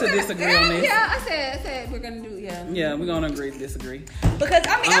 gonna agree to disagree on this. Yeah, I said we're gonna do. Yeah, we're gonna agree to disagree. Because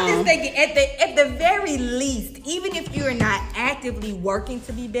I'm just thinking at the very least, even if you're not actively working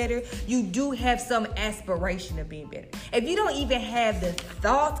to be better, you do have some aspiration of being better. If you don't even have the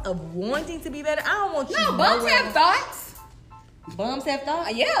thought of wanting to be better, I don't want you. No, bums have thoughts. Bums have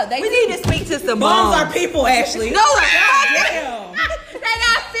thoughts. Yeah, they. We need to speak to some Bums bums. are people, Ashley. No, Damn. They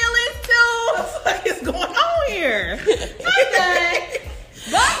got feelings too. What the fuck is going on here?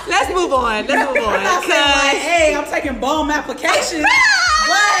 Let's move on. I'm not saying like, hey, I'm taking bum applications,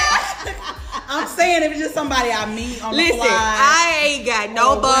 but I'm saying if it's just somebody I meet on the Listen, fly, I ain't got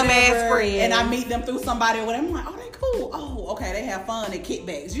no or bum whatever, ass friends. and I meet them through somebody or whatever. I'm like, oh, they cool. Oh, okay, they have fun and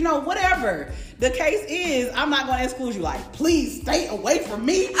kickbacks. You know, whatever the case is, I'm not gonna exclude you. Like, please stay away from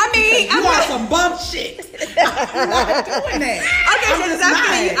me. I mean, because you are some bum shit. I'm not doing that. Okay, I'm so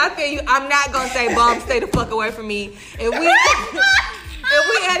just I feel you. I'm not gonna say bum, stay the fuck away from me. If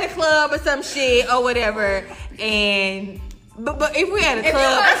we at a club or some shit or whatever, and but if we at a If you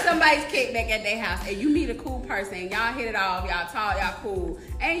club, go to somebody's kickback at their house and you meet a cool person, y'all hit it off, y'all talk, y'all cool,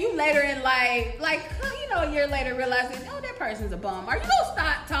 and you later in life, like you know, a year later realizing, oh, that person's a bum. Are you gonna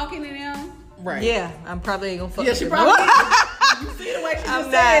stop talking to them? Right. yeah, I'm probably gonna fuck. Yeah, with she you. probably. You see the way she I'm just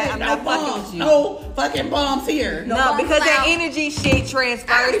not- said it? I'm No not fucking bums. with you. No fucking bombs here. No, bums because that allowed. energy shit transfers.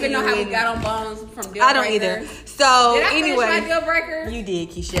 I don't even to know you how we and- got on bums from deal I don't either. breakers. So Did I finish my anyway, deal breaker? you did,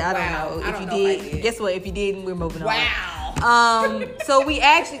 Keisha. I don't Wow. know I if don't you know if I did. did. Guess what? If you didn't, we're moving on. Wow. So we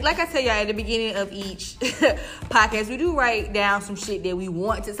actually, like I tell y'all at the beginning of each podcast, we do write down some shit that we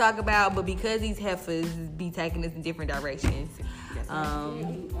want to talk about, but because these heifers be taking us in different directions,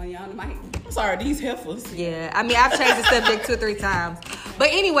 On y'all the mic. I'm sorry, these heifers. yeah, I mean, I've changed the subject 2 or 3 times. But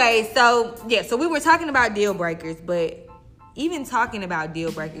anyway, so we were talking about deal breakers, but even talking about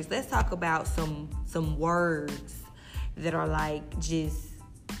deal breakers, let's talk about some words that are like just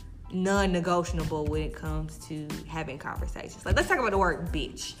non-negotiable when it comes to having conversations. Like, let's talk about the word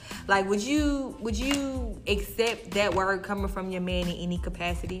bitch. Like, would you accept that word coming from your man in any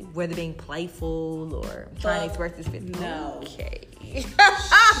capacity, whether being playful or trying to express his feelings? No. Okay.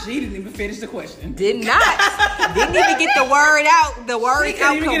 She didn't even finish the question. Didn't even get the word out. The word She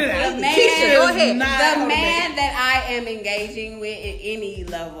out couldn't even get it out. completely. The man- Keisha, go ahead. Not The hold man that I am engaging with at any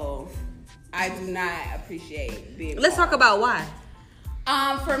level, I do not appreciate being. Let's talk about why.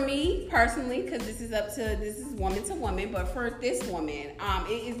 For me personally, because this is woman to woman, but for this woman,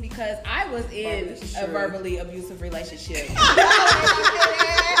 it is because I was in a verbally abusive relationship.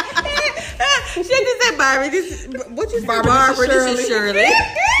 She just said Barbara. What you say? Barbara, This is Shirley.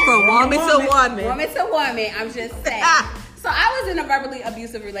 From woman to woman. Woman to woman, I'm just saying. So I was in a verbally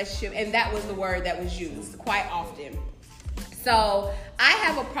abusive relationship, and that was the word that was used quite often. So I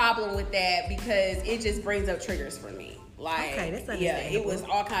have a problem with that because it just brings up triggers for me. Like, Okay, that's yeah, understandable. it was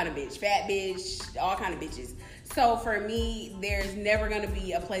all kind of bitch, fat bitch, all kind of bitches. So for me, there's never gonna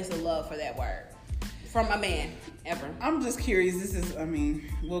be a place of love for that word from a man ever. I'm just curious.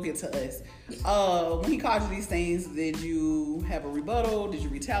 We'll get to us. When he called you these things, did you have a rebuttal? Did you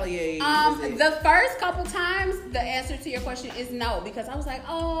retaliate? The first couple times, the answer to your question is no, because I was like,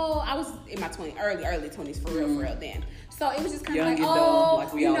 I was in my early 20s for real then. So it was just kind of Young like, and dumb,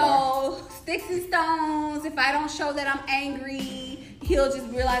 like we all are. sticks and stones. If I don't show that I'm angry, he'll just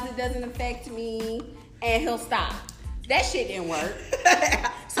realize it doesn't affect me and he'll stop. That shit didn't work.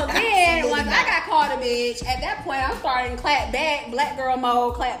 So then, once I got called a bitch, at that point, I'm starting clap back, black girl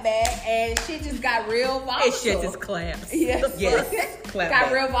mode, clap back, and shit just got real volatile. It shit just claps. Yes. Clap got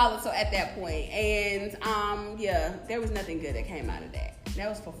back. real volatile at that point. And there was nothing good that came out of that. That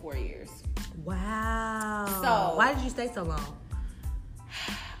was for 4 years. Wow. So- why did you stay so long?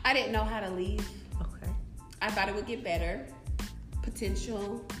 I didn't know how to leave. Okay. I thought it would get better.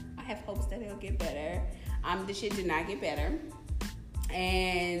 Potential. I have hopes that it'll get better. The shit did not get better.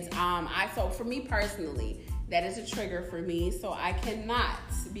 And so for me personally, that is a trigger for me. So I cannot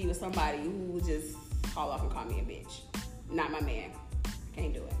be with somebody who would just call off and call me a bitch. Not my man.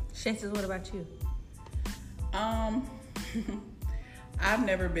 Can't do it. Chances, what about you? I've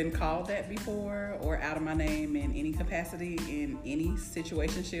never been called that before or out of my name in any capacity, in any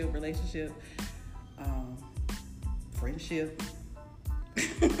situationship, relationship, friendship.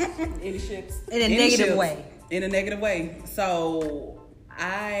 Any ships? In a Any negative ships. way. In a negative way. So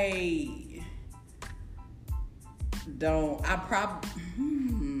I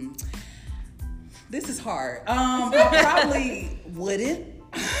this is hard. I probably wouldn't.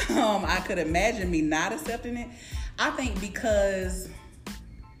 I could imagine me not accepting it. I think because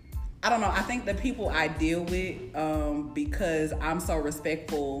I don't know. I think the people I deal with, because I'm so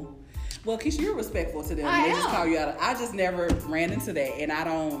respectful. Well, Keisha, you're respectful to them. I They just am. call you out. I just never ran into that, and I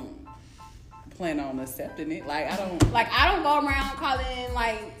don't plan on accepting it. Like, I don't. Like, I don't go around calling,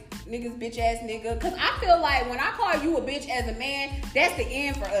 like, niggas bitch ass nigga. Because I feel like when I call you a bitch as a man, that's the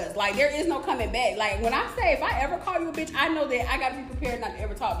end for us. Like, there is no coming back. Like, when I say if I ever call you a bitch, I know that I got to be prepared not to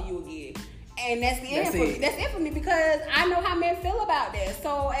ever talk to you again. And that's the end for me. That's it for me because I know how men feel about that.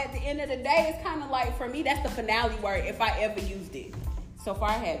 So at the end of the day, it's kind of like, for me, that's the finale word if I ever used it. So far,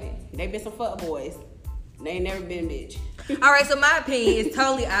 I haven't. They've been some fuck boys. They ain't never been bitch. All right, so my opinion is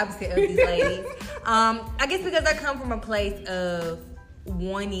totally opposite of these ladies. I guess because I come from a place of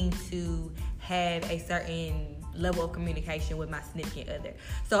wanting to have a certain level of communication with my significant other.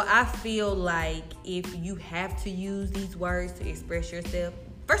 So I feel like if you have to use these words to express yourself,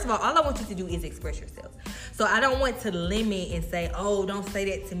 first of all I want you to do is express yourself. So I don't want to limit and say, oh, don't say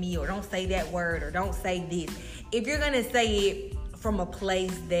that to me, or don't say that word, or don't say this. If you're going to say it from a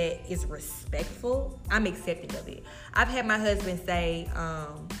place that is respectful, I'm accepting of it. I've had my husband say,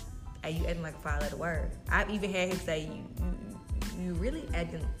 hey, you acting like a 5-letter word. I've even had him say, you really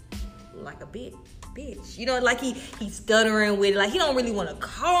acting like a bitch. You know, like he's stuttering with it. Like, he don't really want to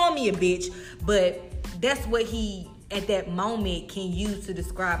call me a bitch, but that's what he, at that moment, can use to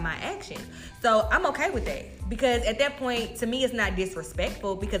describe my actions. So I'm okay with that. Because at that point, to me, it's not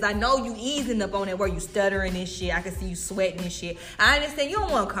disrespectful, because I know you easing up on it where you stuttering and shit. I can see you sweating and shit. I understand you don't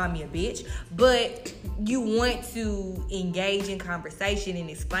want to call me a bitch, but you want to engage in conversation and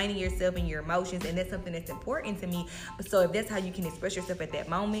explaining yourself and your emotions, and that's something that's important to me. But so if that's how you can express yourself at that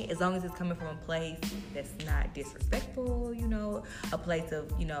moment, as long as it's coming from a place that's not disrespectful, you know, a place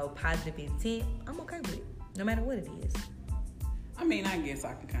of, you know, positive intent, I'm okay with it, no matter what it is. I mean, I guess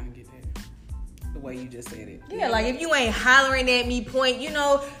I can kind of get that. The way you just said it. Yeah, like if you ain't hollering at me, point, you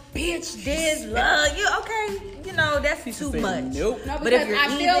know, bitch, this, love, you okay, you know, that's too much. Nope. No, But if because you're I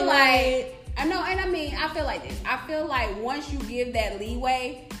feel easing like, I know, and I mean, I feel like this. I feel like once you give that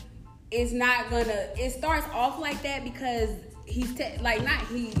leeway, it's not gonna, it starts off like that because he's, like, not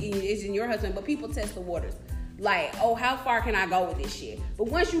he isn't your husband, but people test the waters. Like, oh, how far can I go with this shit? But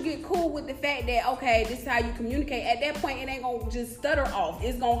once you get cool with the fact that, okay, this is how you communicate, at that point, it ain't gonna just stutter off.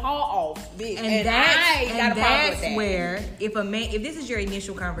 It's gonna haul off, bitch. And I ain't got a problem with that. where, if a man, if this is your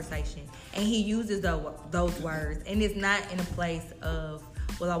initial conversation and he uses those words, and it's not in a place of,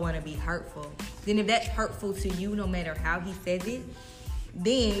 well, I want to be hurtful, then if that's hurtful to you, no matter how he says it,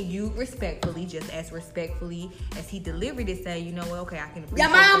 then you respectfully, just as respectfully as he delivered it, say, you know what, okay, I can appreciate Your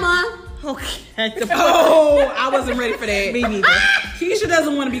mama. Okay. Oh, I wasn't ready for that. Me neither. Keisha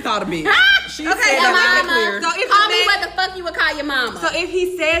doesn't want to be called a bitch. She Okay, said your that mama. clear. So if Call a me man- what the fuck you would call your mama. So if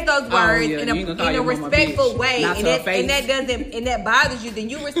he says those words yeah, in you ain't gonna call a your mama a respectful bitch. way, Not and to her that, face. and that doesn't, and that bothers you, then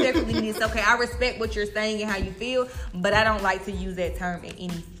you respectfully need to say, okay, I respect what you're saying and how you feel, but I don't like to use that term in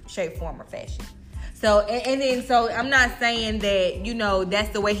any shape, form, or fashion. So and then so I'm not saying that, you know, that's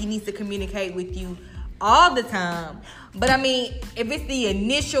the way he needs to communicate with you all the time. But I mean, if it's the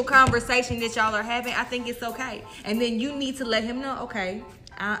initial conversation that y'all are having, I think it's okay. And then you need to let him know, okay,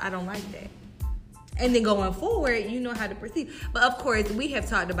 I don't like that. And then going forward, you know how to proceed. But of course, we have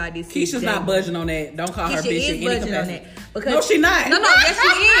talked about this. Keisha's not budging on that. Don't call her Keisha bitch is in any budging on capacity. that. Because, No, she not. No, yes, she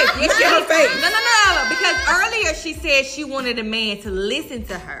is. Yes, she Look at is. her face. No. Because earlier she said she wanted a man to listen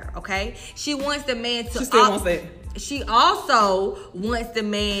to her, okay? She wants the man to... She still wants that. She also wants the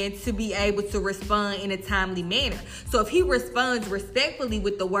man to be able to respond in a timely manner. So if he responds respectfully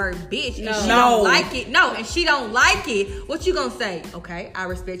with the word bitch and she don't like it, and she don't like it, what you gonna say? Okay, I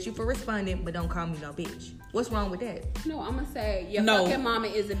respect you for responding, but don't call me no bitch. What's wrong with that? No, I'm gonna say your No. fucking mama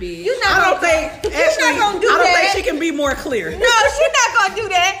is a bitch. You not I don't gonna- think, you're Ashley, not gonna do I don't that. think she can be more clear. No, she's not gonna do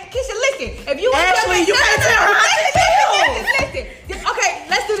that. Keisha, listen. If you want Ashley, you can't tell her how she feels. Listen. Okay,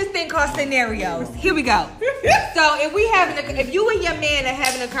 let's do this thing called scenarios. Here we go. So if you and your man are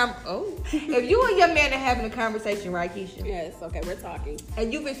having a conversation, right, Keisha? Yes, okay, we're talking.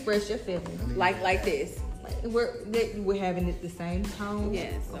 And you've expressed your feelings. Like this. We're having it the same tone.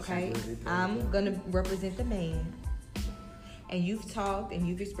 Yes, Okay. I'm gonna represent the man. And you've talked and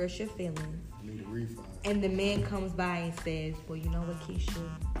you've expressed your feelings. Need a refund. And the man comes by and says, well, you know what, Keisha?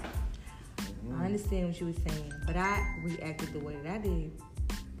 I understand what you were saying, but I reacted the way that I did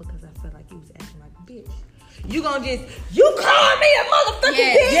because I felt like you was acting like a bitch. You gonna just, you call me a motherfucking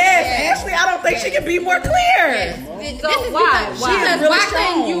bitch? Yes, Ashley, I don't think she can be more clear. Yes. So This is why? because- Why? Because Really why strong.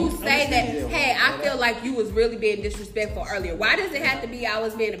 couldn't you say that, hey, I feel like you was really being disrespectful earlier? Why does it have to be I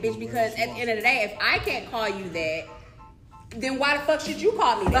was being a bitch? Because at the end of the day, if I can't call you that, then why the fuck should you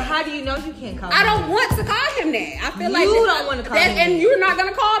call me that? But how do you know you can't call him I don't want to call him that. I feel like you don't want to call him that. And you're not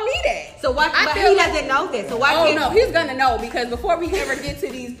gonna call me that. So why? But he doesn't know that. So why Oh can't? no, he's gonna know because before we ever get to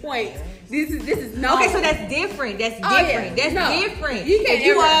these points, this is no. Okay, so that's different. That's Oh, yeah. different. That's No. different. You can't if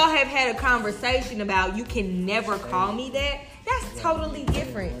you ever- all have had a conversation about you can never call me that, that's totally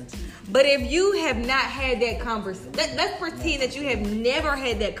different. But if you have not had that conversation, let's pretend that you have never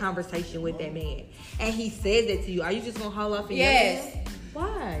had that conversation with that man, and he says that to you. Are you just gonna haul off in Yes. your head?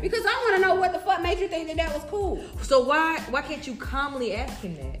 Why? Because I want to know what the fuck made you think that was cool. So why can't you calmly ask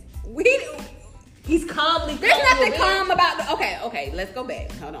him that? He's calmly. There's calling nothing you calm about the. Okay. Let's go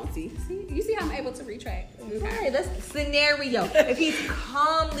back. Hold on. See, you see how I'm able to retract. Okay, that's scenario. If he's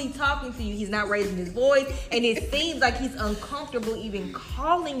calmly talking to you, he's not raising his voice, and it seems like he's uncomfortable even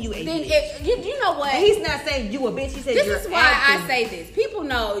calling you a Then bitch. you know what? And he's not saying you a bitch. He said This you're is why acting. I say this. People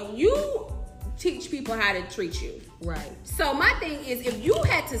know you teach people how to treat you. Right. So my thing is, if you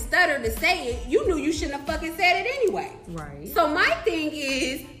had to stutter to say it, you knew you shouldn't have fucking said it anyway. Right. So my thing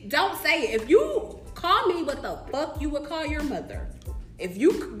is, don't say it. If you call me what the fuck you would call your mother. If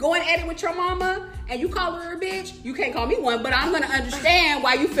you going at it with your mama and you call her a bitch, you can't call me one, but I'm gonna understand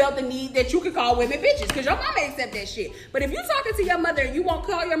why you felt the need that you could call women bitches, because your mama accept that shit. But if you talking to your mother and you won't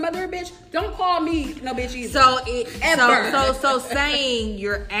call your mother a bitch, don't call me no bitch either. So saying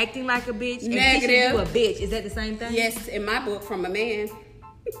you're acting like a bitch and Negative. teaching you a bitch, is that the same thing? Yes, in my book, from a man.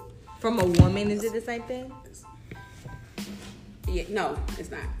 From a woman, is it the same thing? Yeah, no, it's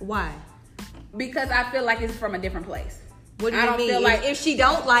not. Why? Because I feel like it's from a different place. What do you I don't mean? feel like if she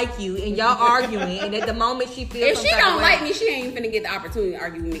don't like you and y'all arguing, and at the moment she feels if she don't like me, she ain't even finna get the opportunity to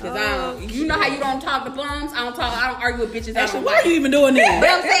argue with me. Because I don't. You know how you don't talk to bums? I don't argue with bitches. Actually, why are you even doing this? But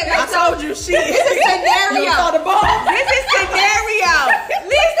I'm saying, I told you shit. This is scenario. You saw the ball. This is scenario.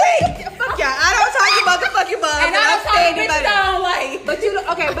 Listen, fuck y'all. I don't talk about the fucking bums. And I don't talk to bitches I don't like. But you don't,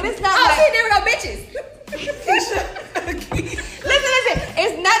 okay, but it's not Oh, like. see, there we go, bitches. Listen.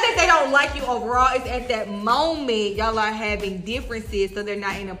 It's not that they don't like you overall. It's at that moment y'all are having differences, so they're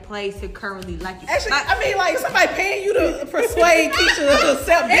not in a place to currently like you. Actually, I mean, like somebody paying you to persuade Keisha to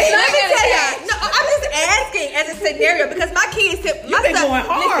accept me. Let me tell you. No, I'm just asking as a scenario because my kids said You've been going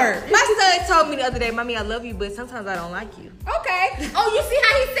hard. Listen, my son told me the other day, "Mommy, I love you, but sometimes I don't like you." Okay. Oh, you see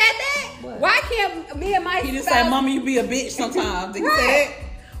how he said that? What? Why can't me and my He just spouse- said, "Mommy, you be a bitch sometimes." Did he Right. say it?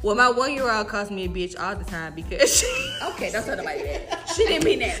 Well, my 1-year-old calls me a bitch all the time because she. Okay, don't tell nobody that. She didn't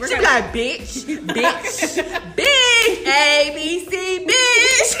mean that. We're She be gonna- like, bitch, bitch, ABC,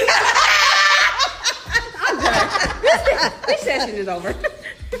 bitch. I'm done. This session is over.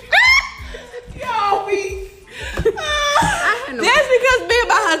 Yo, me. I had no. That's because me and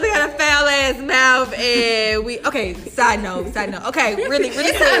my husband got a foul ass mouth, and we. Okay, side note. Okay, really It's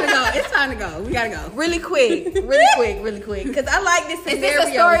time to quick. go. It's time to go. We gotta go. Really quick, because I like this Is scenario. this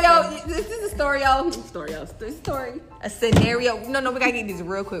a story? Is this a story? A scenario. No, we gotta get this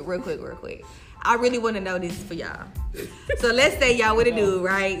real quick. I really want to know this for y'all. So let's say y'all with a dude,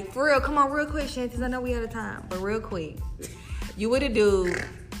 right? For real, come on, real quick, Shanties. I know we out of time, but real quick. You with a dude.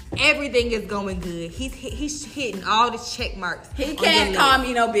 Everything is going good. He's hitting all the check marks. He can't call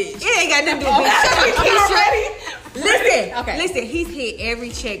me no bitch. It ain't got nothing to do with bitch. Okay. Listen. He's hit every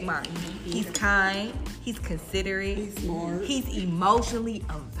check mark. He's kind. He's considerate. He's smart. He's emotionally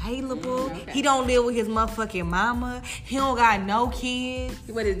available. Okay. He don't live with his motherfucking mama. He don't got no kids.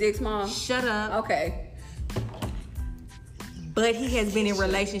 What is dick small? Shut up. Okay. But he has been in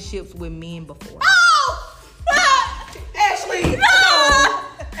relationships with men before. Oh! Ashley, No!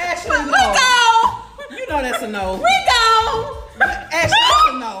 Ashley, no. We go! You know that's a no. We go! Ashley, that's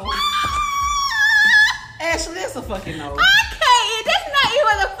a no. Ashley, that's a fucking no. I can't. That's not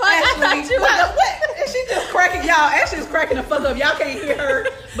even the fuck. I thought you what? And she just cracking y'all. Ashley's cracking the fuck up. Y'all can't hear her,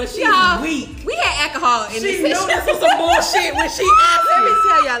 but she's Y'all, weak. We had alcohol in She this knew session. this was some bullshit when she asked. Let me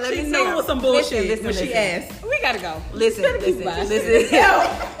tell y'all. She knew it was some bullshit when she asked. We gotta go. Listen. Bye.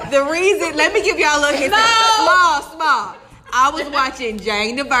 The reason, let me give y'all a little history. Small. I was watching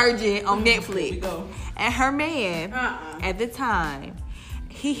Jane the Virgin on Netflix. And her man, at the time,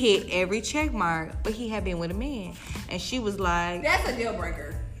 he hit every check mark, but he had been with a man. And she was like, That's a deal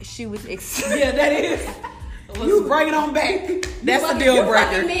breaker. she was Yeah, that is. Let's bring it on back. That's a deal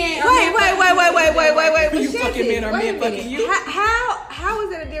breaker. Wait. You fucking men or men fucking you? How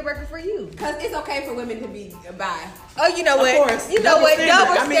is it a deal breaker for you? Because it's okay for women to be bi. Oh, you know Of what? course. You know what?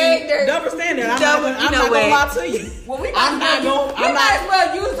 Double standard. Double standard. I'm Double- not you know gonna lie what? to you. Well, we I'm not might gonna. as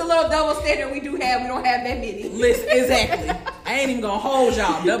well use the little double standard we do have. We don't have that many. Listen, exactly. I ain't even gonna hold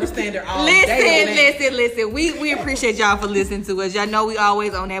y'all. Double standard all day. Listen. We appreciate y'all for listening to us. Y'all know we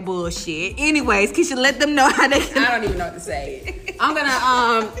always on that bullshit. Anyways, Keisha, let them know how they can. I don't even know what to say. I'm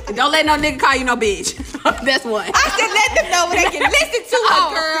gonna don't let no nigga call you no bitch. That's one. I said let them know where they can listen to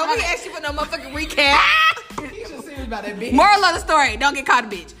us, girl. We actually put no motherfucking recap. You should serious about that bitch. Moral of the story: don't get called a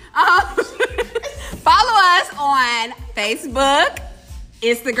bitch. Follow us on Facebook,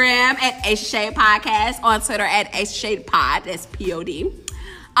 Instagram at Ace Shade Podcast, on Twitter at Ace Shade Pod. That's POD.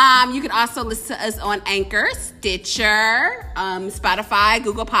 You can also listen to us on Anchor, Stitcher, Spotify,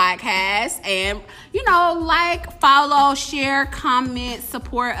 Google Podcasts, and follow, share, comment,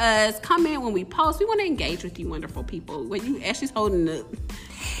 support us. Comment when we post. We want to engage with you, wonderful people. When you Ashley's holding up.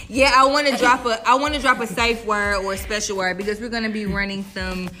 Yeah, I want to drop a safe word or a special word because we're gonna be running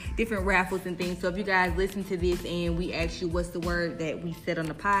some different raffles and things. So if you guys listen to this and we ask you what's the word that we said on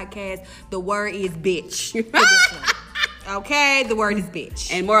the podcast, the word is bitch. For this one. Okay, the word is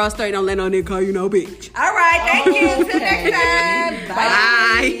bitch. And moral story: don't let no nigga call you no bitch. All right, thank you. Till next time.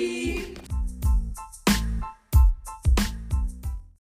 Bye.